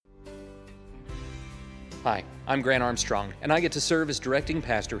Hi, I'm Grant Armstrong, and I get to serve as directing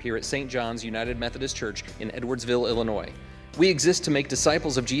pastor here at St. John's United Methodist Church in Edwardsville, Illinois. We exist to make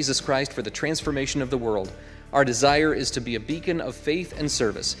disciples of Jesus Christ for the transformation of the world. Our desire is to be a beacon of faith and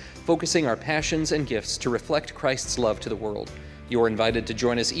service, focusing our passions and gifts to reflect Christ's love to the world. You are invited to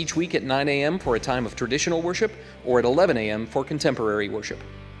join us each week at 9 a.m. for a time of traditional worship or at 11 a.m. for contemporary worship.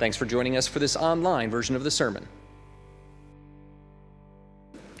 Thanks for joining us for this online version of the sermon.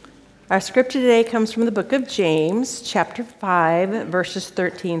 Our scripture today comes from the book of James, chapter 5, verses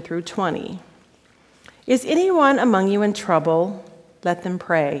 13 through 20. Is anyone among you in trouble? Let them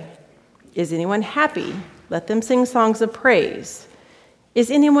pray. Is anyone happy? Let them sing songs of praise. Is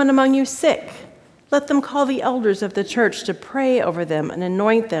anyone among you sick? Let them call the elders of the church to pray over them and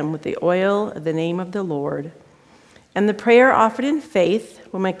anoint them with the oil of the name of the Lord. And the prayer offered in faith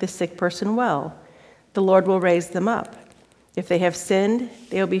will make the sick person well. The Lord will raise them up. If they have sinned,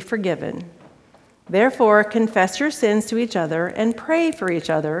 they will be forgiven. Therefore, confess your sins to each other and pray for each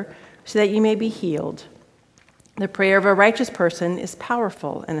other so that you may be healed. The prayer of a righteous person is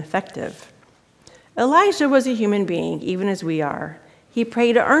powerful and effective. Elijah was a human being, even as we are. He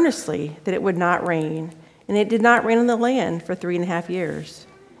prayed earnestly that it would not rain, and it did not rain on the land for 3.5 years.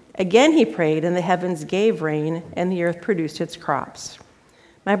 Again he prayed, and the heavens gave rain, and the earth produced its crops.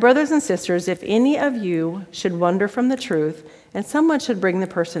 My brothers and sisters, if any of you should wander from the truth, and someone should bring the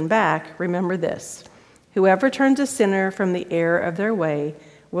person back, remember this: whoever turns a sinner from the error of their way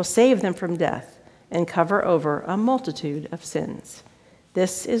will save them from death and cover over a multitude of sins.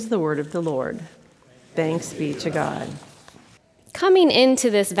 This is the word of the Lord. Thanks be to God. Coming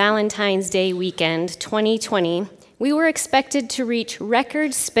into this Valentine's Day weekend, 2020, we were expected to reach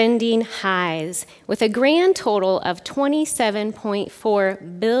record spending highs with a grand total of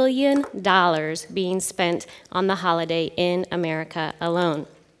 $27.4 billion being spent on the holiday in America alone.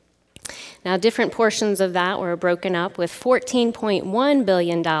 Now, different portions of that were broken up, with $14.1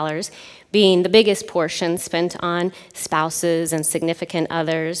 billion being the biggest portion spent on spouses and significant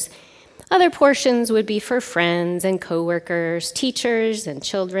others. Other portions would be for friends and coworkers, teachers and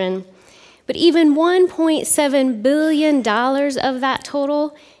children. But even $1.7 billion of that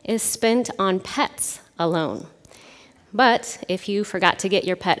total is spent on pets alone. But if you forgot to get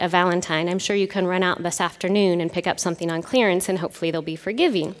your pet a Valentine, I'm sure you can run out this afternoon and pick up something on clearance, and hopefully they'll be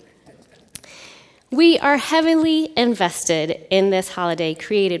forgiving. We are heavily invested in this holiday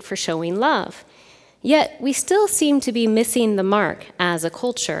created for showing love. Yet we still seem to be missing the mark as a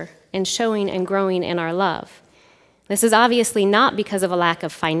culture in showing and growing in our love. This is obviously not because of a lack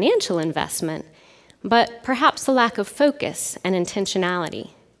of financial investment, but perhaps a lack of focus and intentionality.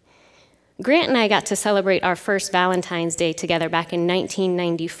 Grant and I got to celebrate our first Valentine's Day together back in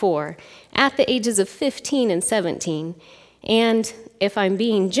 1994 at the ages of 15 and 17. And if I'm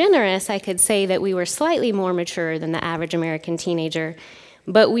being generous, I could say that we were slightly more mature than the average American teenager,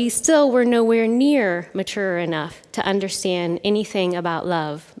 but we still were nowhere near mature enough to understand anything about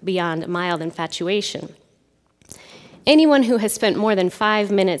love beyond mild infatuation. Anyone who has spent more than 5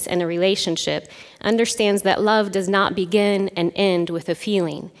 minutes in a relationship understands that love does not begin and end with a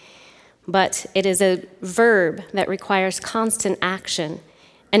feeling, but it is a verb that requires constant action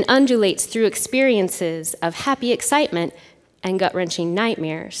and undulates through experiences of happy excitement and gut-wrenching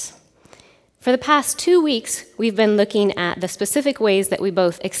nightmares. For the past 2 weeks, we've been looking at the specific ways that we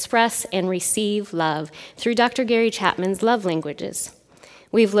both express and receive love through Dr. Gary Chapman's love languages.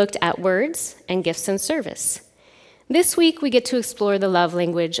 We've looked at words and gifts and service. This week, we get to explore the love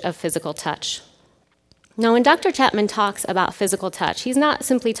language of physical touch. Now, when Dr. Chapman talks about physical touch, he's not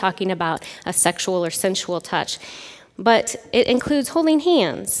simply talking about a sexual or sensual touch, but it includes holding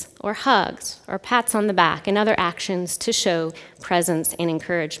hands or hugs or pats on the back and other actions to show presence and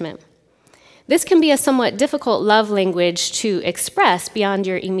encouragement. This can be a somewhat difficult love language to express beyond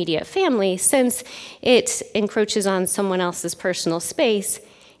your immediate family, since it encroaches on someone else's personal space.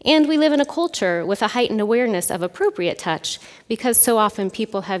 And we live in a culture with a heightened awareness of appropriate touch, because so often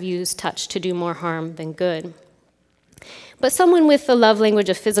people have used touch to do more harm than good. But someone with the love language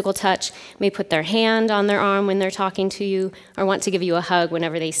of physical touch may put their hand on their arm when they're talking to you or want to give you a hug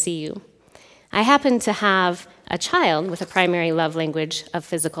whenever they see you. I happen to have a child with a primary love language of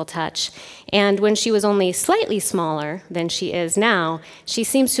physical touch, and when she was only slightly smaller than she is now, she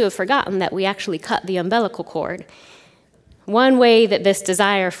seems to have forgotten that we actually cut the umbilical cord. One way that this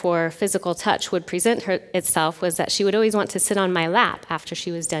desire for physical touch would present itself was that she would always want to sit on my lap after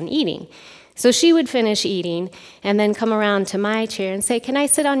she was done eating. So she would finish eating and then come around to my chair and say, "Can I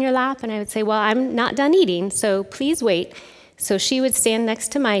sit on your lap?" And I would say, "Well, I'm not done eating, so please wait." So she would stand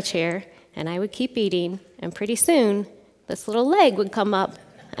next to my chair, and I would keep eating, and pretty soon, this little leg would come up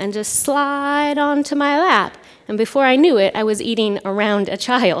and just slide onto my lap. And before I knew it, I was eating around a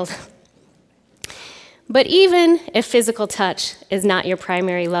child. But even if physical touch is not your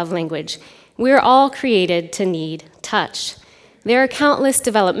primary love language, we're all created to need touch. There are countless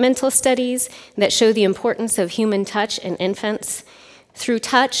developmental studies that show the importance of human touch in infants. Through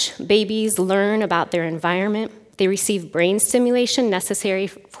touch, babies learn about their environment, they receive brain stimulation necessary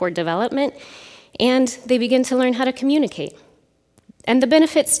for development, and they begin to learn how to communicate. And the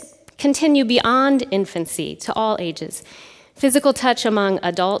benefits continue beyond infancy to all ages. Physical touch among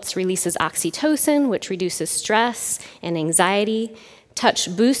adults releases oxytocin, which reduces stress and anxiety.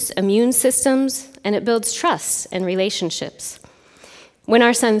 Touch boosts immune systems, and it builds trust and relationships. When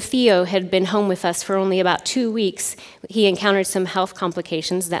our son Theo had been home with us for only about 2 weeks, he encountered some health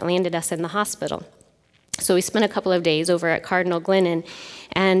complications that landed us in the hospital. So we spent a couple of days over at Cardinal Glennon,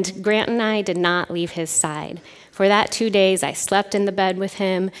 and Grant and I did not leave his side. For that 2 days, I slept in the bed with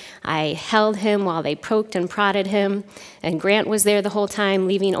him. I held him while they poked and prodded him, and Grant was there the whole time,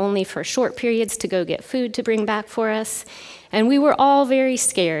 leaving only for short periods to go get food to bring back for us. And we were all very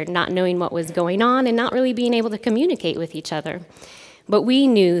scared, not knowing what was going on and not really being able to communicate with each other. But we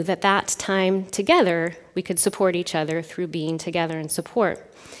knew that time together, we could support each other through being together in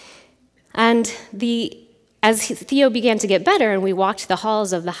support. And as Theo began to get better and we walked the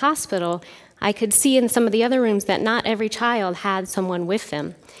halls of the hospital, I could see in some of the other rooms that not every child had someone with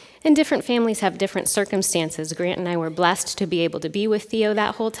them. And different families have different circumstances. Grant and I were blessed to be able to be with Theo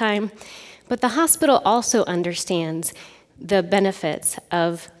that whole time. But the hospital also understands the benefits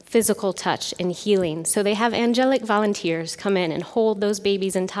of physical touch and healing. So they have angelic volunteers come in and hold those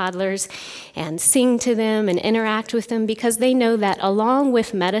babies and toddlers and sing to them and interact with them because they know that along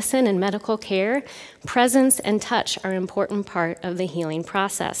with medicine and medical care, presence and touch are an important part of the healing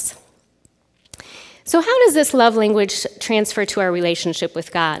process. So how does this love language transfer to our relationship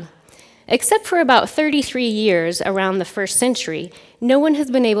with God? Except for about 33 years around the first century, no one has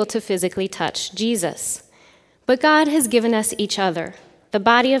been able to physically touch Jesus. But God has given us each other, the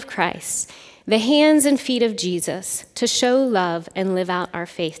body of Christ, the hands and feet of Jesus, to show love and live out our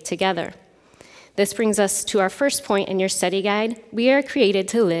faith together. This brings us to our first point in your study guide. We are created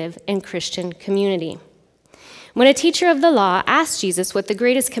to live in Christian community. When a teacher of the law asked Jesus what the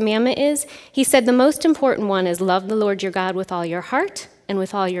greatest commandment is, he said the most important one is love the Lord your God with all your heart and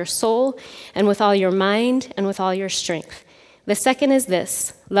with all your soul and with all your mind and with all your strength. The second is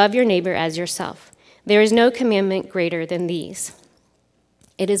this, love your neighbor as yourself. There is no commandment greater than these.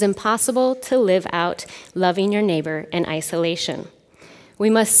 It is impossible to live out loving your neighbor in isolation. We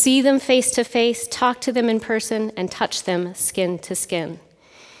must see them face to face, talk to them in person, and touch them skin to skin.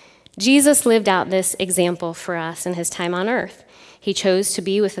 Jesus lived out this example for us in his time on earth. He chose to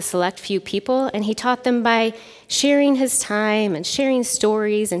be with a select few people, and he taught them by sharing his time and sharing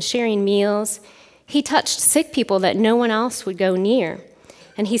stories and sharing meals. He touched sick people that no one else would go near,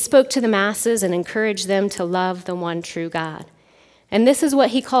 and he spoke to the masses and encouraged them to love the one true God. And this is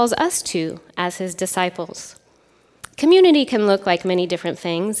what he calls us to as his disciples. Community can look like many different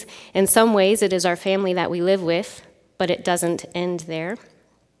things. In some ways, it is our family that we live with, but it doesn't end there.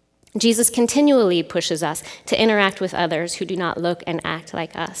 Jesus continually pushes us to interact with others who do not look and act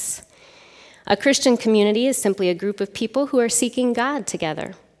like us. A Christian community is simply a group of people who are seeking God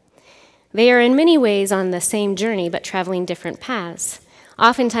together. They are in many ways on the same journey, but traveling different paths.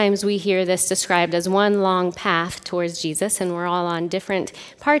 Oftentimes we hear this described as one long path towards Jesus, and we're all on different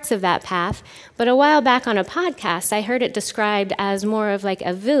parts of that path. But a while back on a podcast, I heard it described as more of like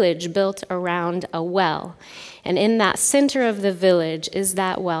a village built around a well. And in that center of the village is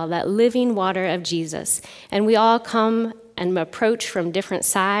that well, that living water of Jesus. And we all come and approach from different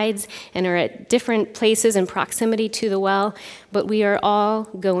sides and are at different places in proximity to the well, but we are all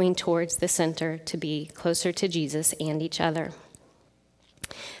going towards the center to be closer to Jesus and each other.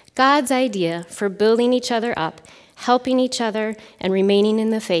 God's idea for building each other up, helping each other, and remaining in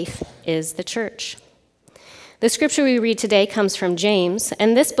the faith is the church. The scripture we read today comes from James,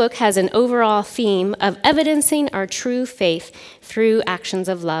 and this book has an overall theme of evidencing our true faith through actions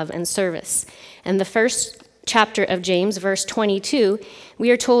of love and service. And the first chapter of James, verse 22,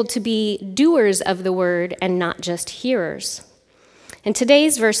 we are told to be doers of the word and not just hearers. And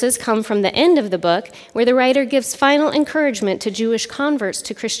today's verses come from the end of the book, where the writer gives final encouragement to Jewish converts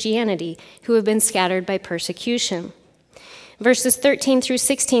to Christianity who have been scattered by persecution. Verses 13 through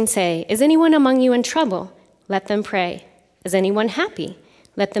 16 say, "Is anyone among you in trouble? Let them pray. Is anyone happy?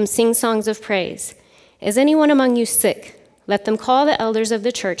 Let them sing songs of praise. Is anyone among you sick? Let them call the elders of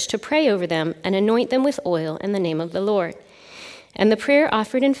the church to pray over them and anoint them with oil in the name of the Lord. And the prayer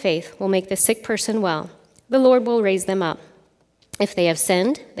offered in faith will make the sick person well. The Lord will raise them up. If they have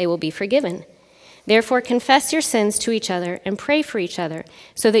sinned, they will be forgiven. Therefore, confess your sins to each other and pray for each other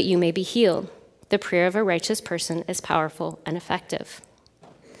so that you may be healed. The prayer of a righteous person is powerful and effective.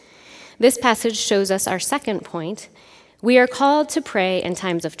 This passage shows us our second point. We are called to pray in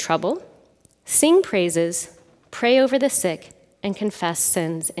times of trouble, sing praises, pray over the sick, and confess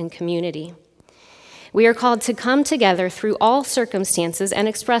sins in community. We are called to come together through all circumstances and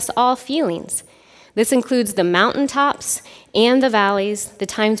express all feelings. This includes the mountaintops and the valleys, the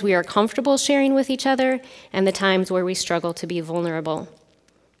times we are comfortable sharing with each other, and the times where we struggle to be vulnerable.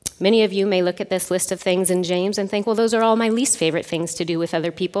 Many of you may look at this list of things in James and think, well, those are all my least favorite things to do with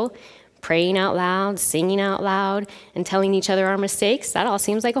other people. Praying out loud, singing out loud, and telling each other our mistakes, that all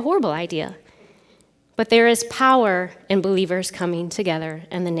seems like a horrible idea. But there is power in believers coming together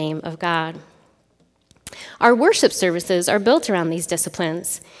in the name of God. Our worship services are built around these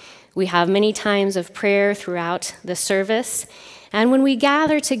disciplines. We have many times of prayer throughout the service, and when we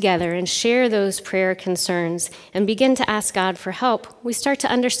gather together and share those prayer concerns and begin to ask God for help, we start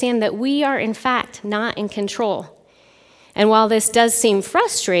to understand that we are in fact not in control. And while this does seem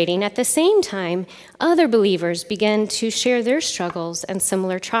frustrating, at the same time, other believers begin to share their struggles and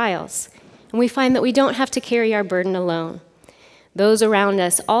similar trials, and we find that we don't have to carry our burden alone. Those around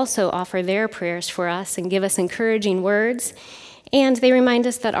us also offer their prayers for us and give us encouraging words, and they remind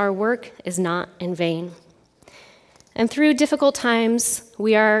us that our work is not in vain. And through difficult times,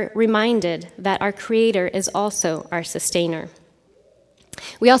 we are reminded that our Creator is also our sustainer.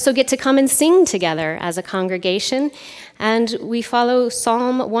 We also get to come and sing together as a congregation, and we follow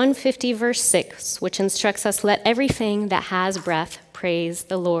Psalm 150, verse 6, which instructs us, "Let everything that has breath praise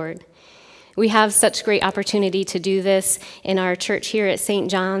the Lord." We have such great opportunity to do this in our church here at St.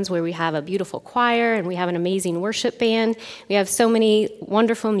 John's, where we have a beautiful choir and we have an amazing worship band. We have so many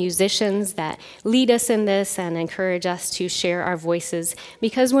wonderful musicians that lead us in this and encourage us to share our voices.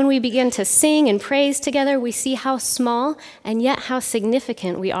 Because when we begin to sing and praise together, we see how small and yet how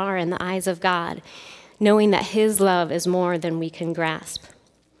significant we are in the eyes of God, knowing that His love is more than we can grasp.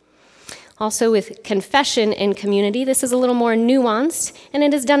 Also, with confession in community, this is a little more nuanced, and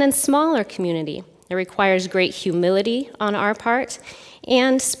it is done in smaller community. It requires great humility on our part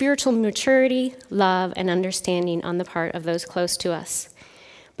and spiritual maturity, love, and understanding on the part of those close to us.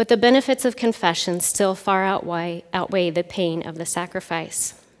 But the benefits of confession still far outweigh the pain of the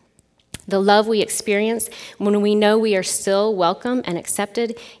sacrifice. The love we experience when we know we are still welcome and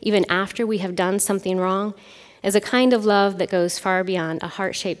accepted, even after we have done something wrong, is a kind of love that goes far beyond a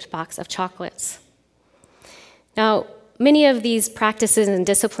heart-shaped box of chocolates. Now, many of these practices and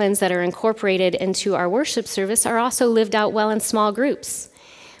disciplines that are incorporated into our worship service are also lived out well in small groups.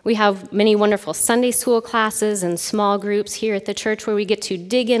 We have many wonderful Sunday school classes and small groups here at the church where we get to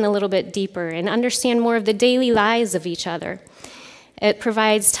dig in a little bit deeper and understand more of the daily lives of each other. It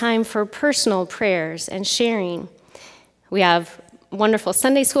provides time for personal prayers and sharing. We have wonderful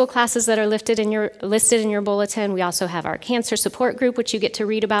Sunday school classes that are listed in your bulletin. We also have our cancer support group, which you get to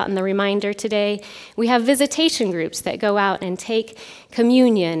read about in the reminder today. We have visitation groups that go out and take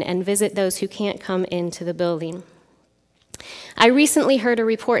communion and visit those who can't come into the building. I recently heard a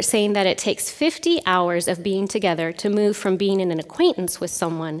report saying that it takes 50 hours of being together to move from being an acquaintance with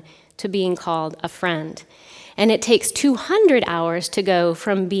someone to being called a friend. And it takes 200 hours to go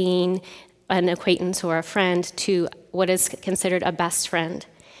from being an acquaintance or a friend to what is considered a best friend.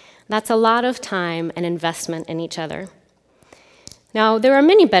 That's a lot of time and investment in each other. Now, there are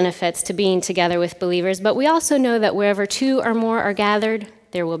many benefits to being together with believers, but we also know that wherever two or more are gathered,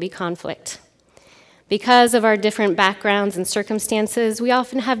 there will be conflict. Because of our different backgrounds and circumstances, we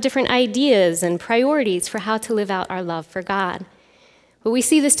often have different ideas and priorities for how to live out our love for God. But we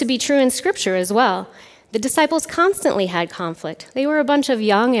see this to be true in Scripture as well. The disciples constantly had conflict. They were a bunch of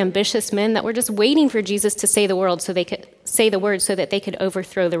young, ambitious men that were just waiting for Jesus to say the word so that they could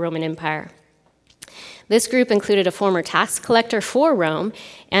overthrow the Roman Empire. This group included a former tax collector for Rome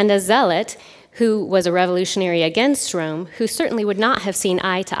and a zealot who was a revolutionary against Rome, who certainly would not have seen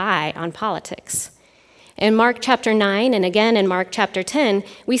eye to eye on politics. In Mark chapter 9 and again in Mark chapter 10,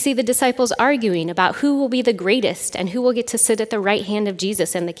 we see the disciples arguing about who will be the greatest and who will get to sit at the right hand of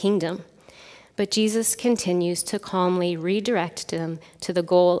Jesus in the kingdom. But Jesus continues to calmly redirect them to the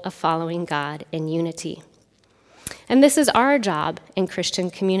goal of following God in unity. And this is our job in Christian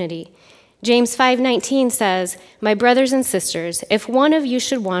community. James 5:19 says, "My brothers and sisters, if one of you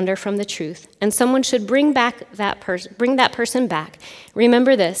should wander from the truth, and someone should bring that person back,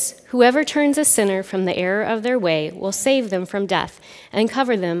 remember this: whoever turns a sinner from the error of their way will save them from death and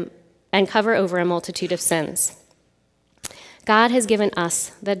cover over a multitude of sins." God has given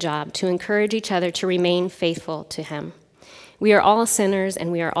us the job to encourage each other to remain faithful to Him. We are all sinners,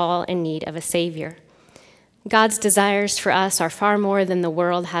 and we are all in need of a Savior. God's desires for us are far more than the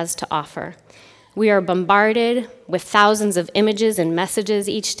world has to offer. We are bombarded with thousands of images and messages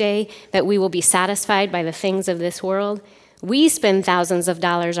each day that we will be satisfied by the things of this world. We spend thousands of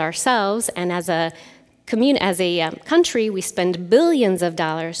dollars ourselves, and as a country, we spend billions of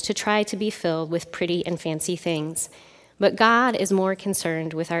dollars to try to be filled with pretty and fancy things. But God is more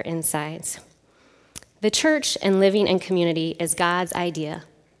concerned with our insides. The church and living in community is God's idea,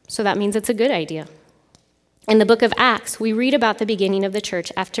 so that means it's a good idea. In the book of Acts, we read about the beginning of the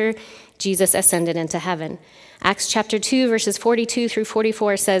church after Jesus ascended into heaven. Acts chapter 2, verses 42 through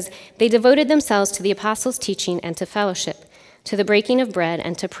 44 says, "They devoted themselves to the apostles' teaching and to fellowship, to the breaking of bread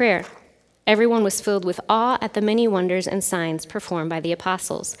and to prayer. Everyone was filled with awe at the many wonders and signs performed by the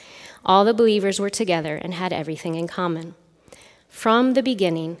apostles. All the believers were together and had everything in common." From the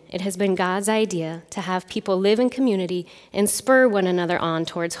beginning, it has been God's idea to have people live in community and spur one another on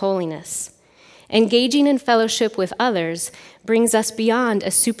towards holiness. Engaging in fellowship with others brings us beyond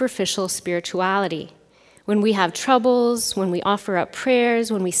a superficial spirituality. When we have troubles, when we offer up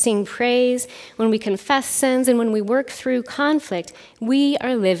prayers, when we sing praise, when we confess sins, and when we work through conflict, we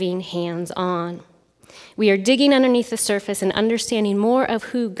are living hands-on. We are digging underneath the surface and understanding more of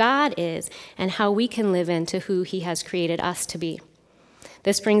who God is and how we can live into who He has created us to be.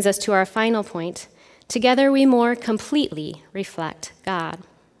 This brings us to our final point. Together we more completely reflect God.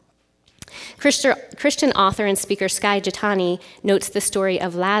 Christian author and speaker Skye Jethani notes the story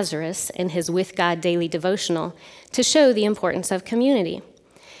of Lazarus in his With God Daily devotional to show the importance of community.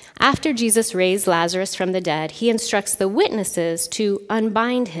 After Jesus raised Lazarus from the dead, he instructs the witnesses to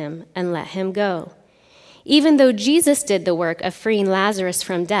unbind him and let him go. Even though Jesus did the work of freeing Lazarus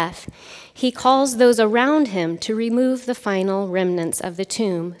from death, he calls those around him to remove the final remnants of the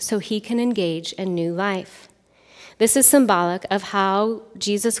tomb so he can engage in new life. This is symbolic of how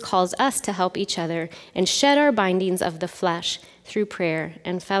Jesus calls us to help each other and shed our bindings of the flesh through prayer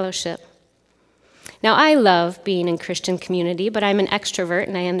and fellowship. Now, I love being in Christian community, but I'm an extrovert,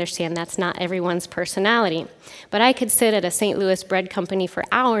 and I understand that's not everyone's personality. But I could sit at a St. Louis bread company for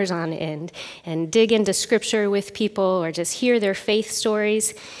hours on end and dig into scripture with people or just hear their faith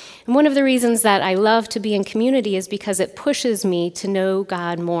stories. And one of the reasons that I love to be in community is because it pushes me to know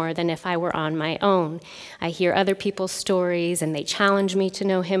God more than if I were on my own. I hear other people's stories, and they challenge me to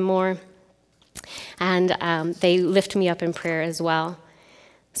know Him more. And they lift me up in prayer as well.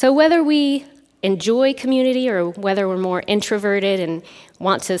 So whether we enjoy community or whether we're more introverted and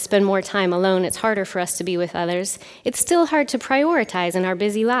want to spend more time alone, it's harder for us to be with others. It's still hard to prioritize in our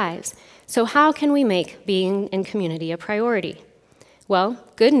busy lives. So how can we make being in community a priority? Well,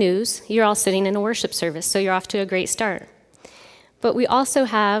 good news, you're all sitting in a worship service, so you're off to a great start. But we also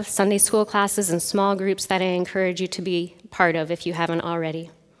have Sunday school classes and small groups that I encourage you to be part of if you haven't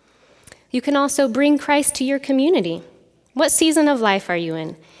already. You can also bring Christ to your community. What season of life are you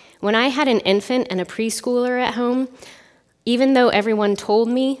in? When I had an infant and a preschooler at home, even though everyone told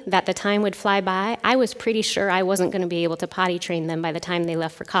me that the time would fly by, I was pretty sure I wasn't going to be able to potty train them by the time they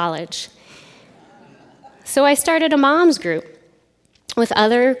left for college. So I started a mom's group with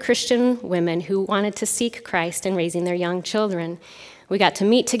other Christian women who wanted to seek Christ in raising their young children. We got to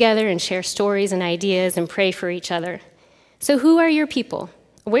meet together and share stories and ideas and pray for each other. So who are your people?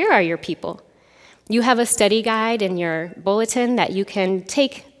 Where are your people? You have a study guide in your bulletin that you can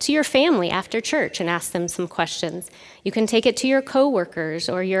take to your family after church and ask them some questions. You can take it to your coworkers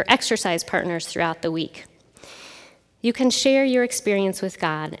or your exercise partners throughout the week. You can share your experience with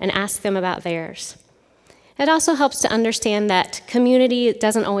God and ask them about theirs. It also helps to understand that community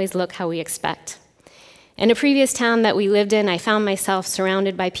doesn't always look how we expect. In a previous town that we lived in, I found myself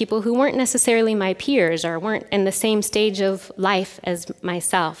surrounded by people who weren't necessarily my peers or weren't in the same stage of life as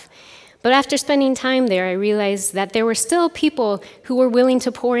myself. But after spending time there, I realized that there were still people who were willing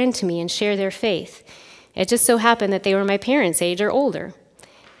to pour into me and share their faith. It just so happened that they were my parents' age or older.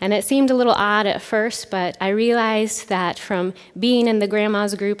 And it seemed a little odd at first, but I realized that from being in the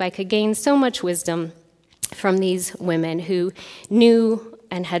grandma's group, I could gain so much wisdom from these women who knew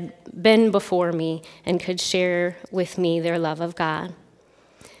and had been before me and could share with me their love of God.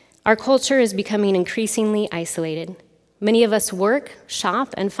 Our culture is becoming increasingly isolated. Many of us work,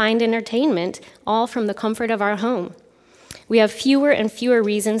 shop, and find entertainment all from the comfort of our home. We have fewer and fewer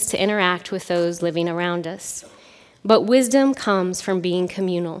reasons to interact with those living around us. But wisdom comes from being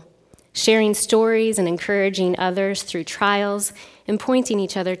communal, sharing stories and encouraging others through trials and pointing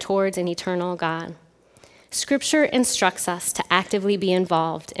each other towards an eternal God. Scripture instructs us to actively be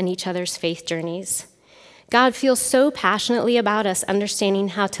involved in each other's faith journeys. God feels so passionately about us understanding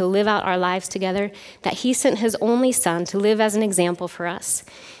how to live out our lives together that he sent his only son to live as an example for us,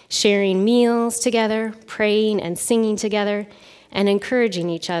 sharing meals together, praying and singing together, and encouraging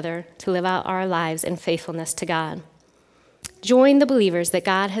each other to live out our lives in faithfulness to God. Join the believers that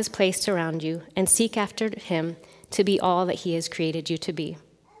God has placed around you and seek after him to be all that he has created you to be.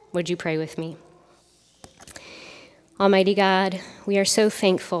 Would you pray with me? Almighty God, we are so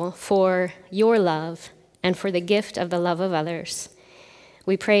thankful for your love and for the gift of the love of others.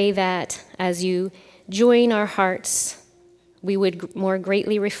 We pray that as you join our hearts, we would more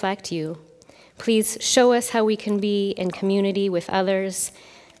greatly reflect you. Please show us how we can be in community with others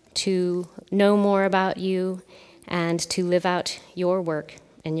to know more about you and to live out your work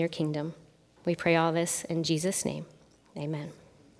in your kingdom. We pray all this in Jesus' name. Amen.